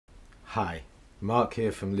Hi, Mark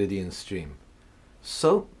here from Lydian Stream.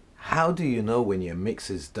 So, how do you know when your mix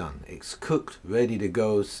is done? It's cooked, ready to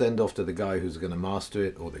go, send off to the guy who's going to master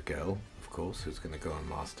it, or the girl, of course, who's going to go and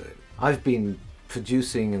master it. I've been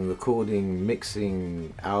producing and recording,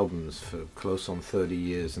 mixing albums for close on 30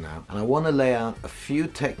 years now, and I want to lay out a few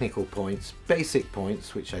technical points, basic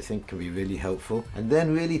points, which I think can be really helpful, and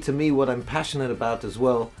then really to me what I'm passionate about as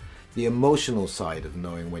well, the emotional side of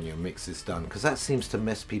knowing when your mix is done, because that seems to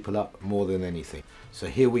mess people up more than anything. So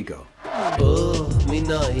here we go. A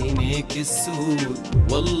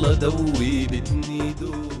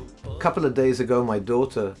couple of days ago my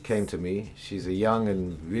daughter came to me. She's a young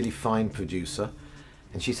and really fine producer,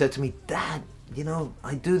 and she said to me, "Dad, you know,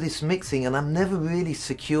 I do this mixing and I'm never really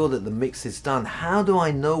secure that the mix is done. How do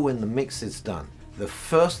I know when the mix is done?" The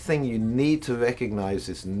first thing you need to recognize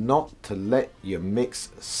is not to let your mix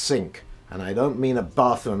sink. And I don't mean a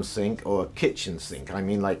bathroom sink or a kitchen sink. I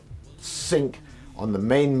mean like sink on the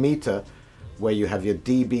main meter where you have your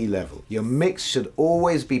dB level. Your mix should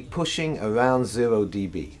always be pushing around 0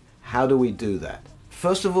 dB. How do we do that?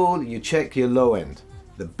 First of all, you check your low end,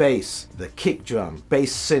 the bass, the kick drum,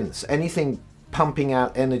 bass synths, anything pumping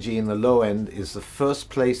out energy in the low end is the first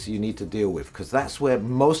place you need to deal with, because that's where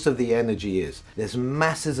most of the energy is. There's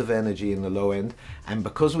masses of energy in the low end, and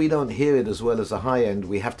because we don't hear it as well as the high end,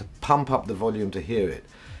 we have to pump up the volume to hear it.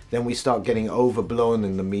 Then we start getting overblown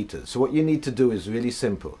in the meters. So what you need to do is really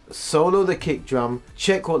simple. Solo the kick drum,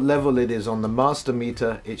 check what level it is on the master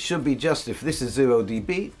meter. It should be just, if this is 0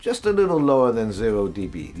 dB, just a little lower than 0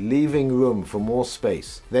 dB, leaving room for more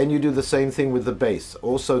space. Then you do the same thing with the bass,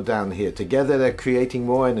 also down here. Together they're creating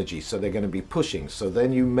more energy, so they're going to be pushing. So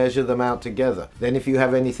then you measure them out together. Then if you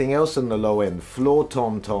have anything else in the low end, floor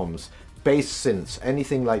tom-toms, bass synths,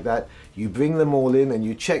 anything like that, you bring them all in and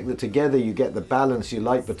you check that together you get the balance you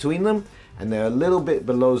like between them, and they're a little bit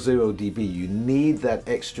below 0 dB. You need that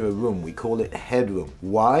extra room. We call it headroom.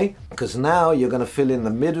 Why? Because now you're going to fill in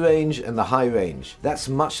the mid-range and the high range. That's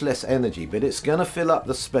much less energy, but it's going to fill up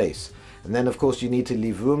the space. And then of course you need to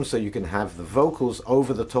leave room so you can have the vocals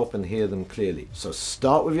over the top and hear them clearly. So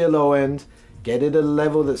start with your low end, get it at a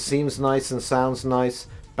level that seems nice and sounds nice,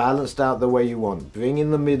 balanced out the way you want. Bring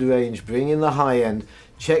in the mid-range, bring in the high end,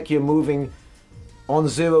 check you're moving on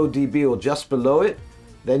 0 dB or just below it,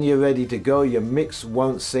 then you're ready to go. Your mix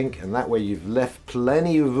won't sink, and that way you've left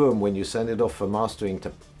plenty of room when you send it off for mastering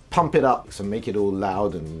to pump it up and make it all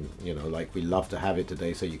loud and, you know, like we love to have it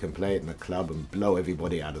today, so you can play it in a club and blow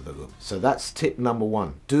everybody out of the room. So that's tip number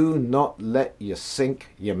one. Do not let your sink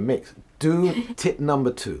your mix. Do tip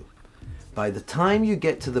number two. By the time you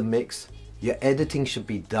get to the mix, your editing should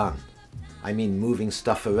be done. I mean moving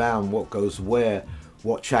stuff around, what goes where,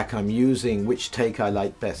 what track I'm using, which take I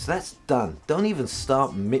like best. That's done. Don't even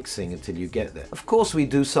start mixing until you get there. Of course we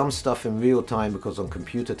do some stuff in real time, because on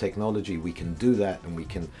computer technology we can do that and we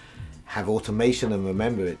can have automation and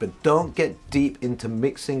remember it, but don't get deep into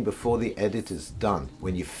mixing before the edit is done.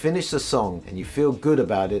 When you finish the song and you feel good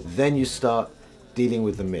about it, then you start dealing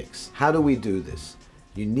with the mix. How do we do this?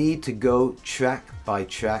 You need to go track by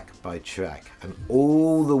track by track, and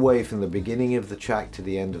all the way from the beginning of the track to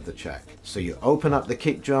the end of the track. So you open up the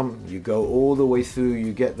kick drum, you go all the way through,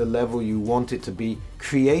 you get the level you want it to be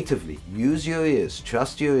creatively. Use your ears,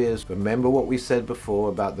 trust your ears. Remember what we said before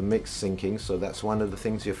about the mix syncing, so that's one of the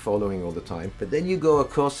things you're following all the time. But then you go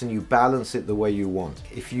across and you balance it the way you want.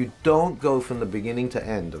 If you don't go from the beginning to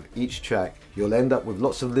end of each track, you'll end up with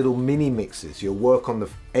lots of little mini mixes. You'll work on the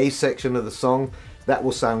A section of the song, that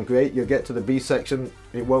will sound great. You'll get to the B section,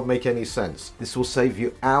 it won't make any sense. This will save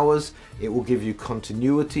you hours. It will give you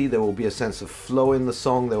continuity. There will be a sense of flow in the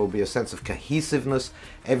song. There will be a sense of cohesiveness.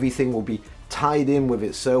 Everything will be tied in with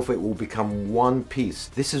itself. It will become one piece.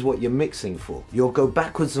 This is what you're mixing for. You'll go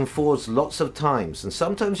backwards and forwards lots of times, and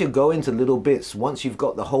sometimes you'll go into little bits. Once you've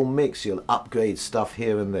got the whole mix, you'll upgrade stuff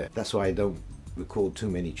here and there. That's why I don't record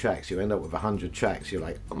too many tracks. You end up with 100 tracks. You're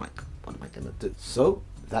like, oh my God, what am I gonna do? So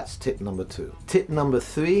that's tip number two. Tip number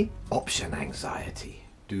three, option anxiety.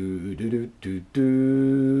 There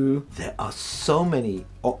are so many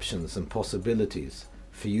options and possibilities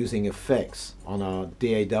for using effects on our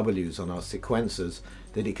DAWs, on our sequencers,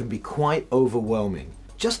 that it can be quite overwhelming.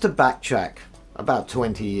 Just to backtrack about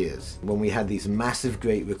 20 years, when we had these massive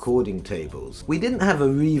great recording tables, we didn't have a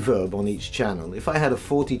reverb on each channel. If I had a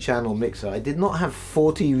 40-channel mixer, I did not have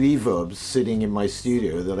 40 reverbs sitting in my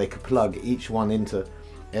studio that I could plug each one into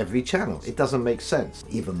every channel. It doesn't make sense.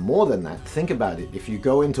 Even more than that, think about it. If you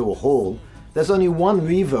go into a hall, there's only one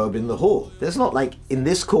reverb in the hall. There's not like in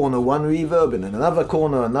this corner one reverb, in another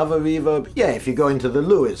corner another reverb. Yeah, if you go into the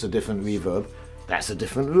loo it's a different reverb, That's a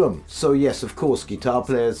different room. So yes, of course, guitar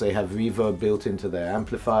players, they have reverb built into their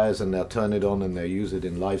amplifiers and they'll turn it on and they'll use it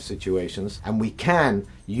in live situations. And we can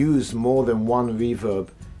use more than one reverb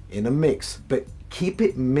in a mix, but keep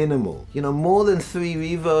it minimal. You know, more than 3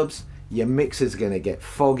 reverbs, your mix is gonna get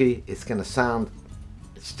foggy, it's gonna sound,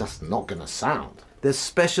 it's just not gonna sound. There's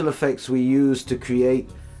special effects we use to create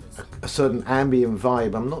a certain ambient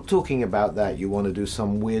vibe. I'm not talking about that. You want to do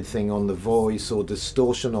some weird thing on the voice or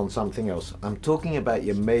distortion on something else. I'm talking about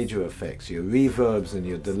your major effects, your reverbs and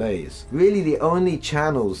your delays. Really, the only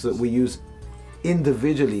channels that we use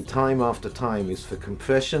individually time after time is for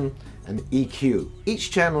compression and EQ.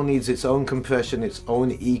 Each channel needs its own compression, its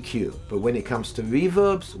own EQ. But when it comes to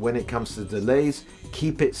reverbs, when it comes to delays,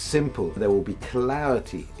 keep it simple. There will be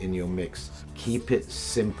clarity in your mix. Keep it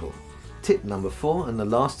simple. Tip number 4, and the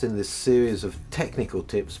last in this series of technical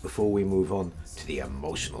tips before we move on to the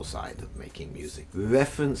emotional side of making music.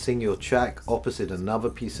 Referencing your track opposite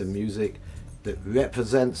another piece of music that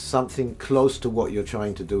represents something close to what you're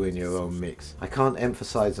trying to do in your own mix. I can't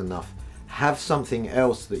emphasize enough. Have something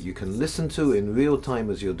else that you can listen to in real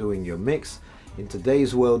time as you're doing your mix. In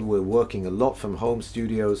today's world, we're working a lot from home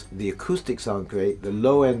studios. The acoustics aren't great. The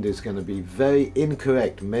low end is going to be very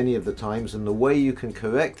incorrect many of the times, and the way you can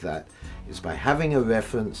correct that is by having a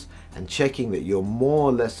reference and checking that you're more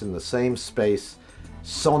or less in the same space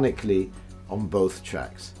sonically on both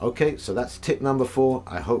tracks. Okay, so that's tip number 4.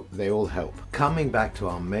 I hope they all help. Coming back to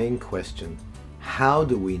our main question, how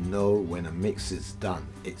do we know when a mix is done?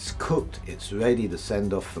 It's cooked, it's ready to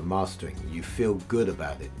send off for mastering. You feel good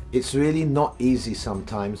about it. It's really not easy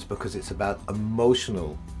sometimes because it's about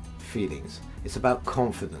emotional feelings. It's about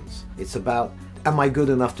confidence. It's about, am I good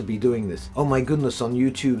enough to be doing this? Oh my goodness, on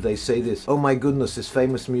YouTube they say this. Oh my goodness, this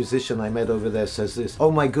famous musician I met over there says this.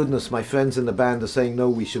 Oh my goodness, my friends in the band are saying no,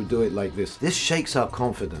 we should do it like this. This shakes our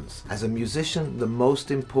confidence. As a musician, the most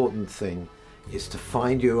important thing is to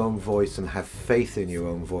find your own voice and have faith in your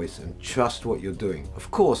own voice and trust what you're doing.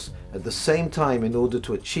 Of course, at the same time, in order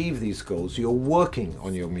to achieve these goals, you're working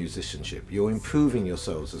on your musicianship. You're improving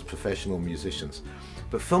yourselves as professional musicians.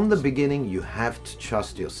 But from the beginning, you have to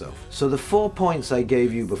trust yourself. So the 4 points I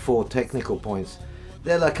gave you before, technical points,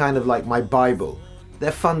 they're like kind of like my Bible.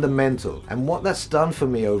 They're fundamental. And what that's done for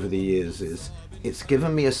me over the years is it's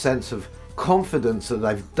given me a sense of confidence that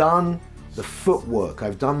I've done the footwork.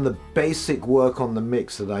 I've done the basic work on the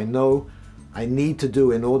mix that I know I need to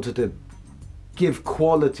do in order to give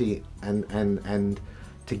quality and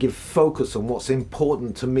to give focus on what's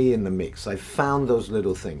important to me in the mix. I've found those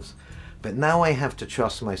little things. But now I have to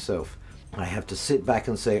trust myself. I have to sit back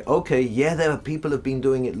and say, okay, yeah, there are people who have been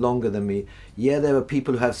doing it longer than me. Yeah, there are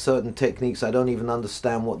people who have certain techniques I don't even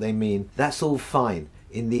understand what they mean. That's all fine.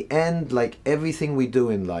 In the end, like everything we do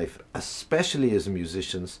in life, especially as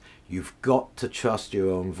musicians, you've got to trust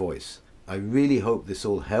your own voice. I really hope this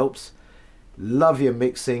all helps. Love your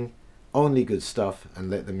mixing, only good stuff, and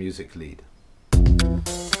let the music lead.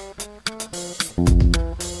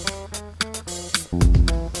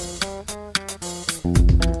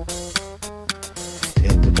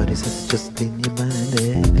 Everybody says it's just in your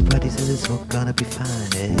mind. Everybody says it's all gonna be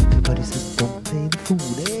fine. Everybody says don't play the fool.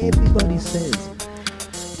 Everybody says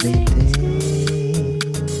they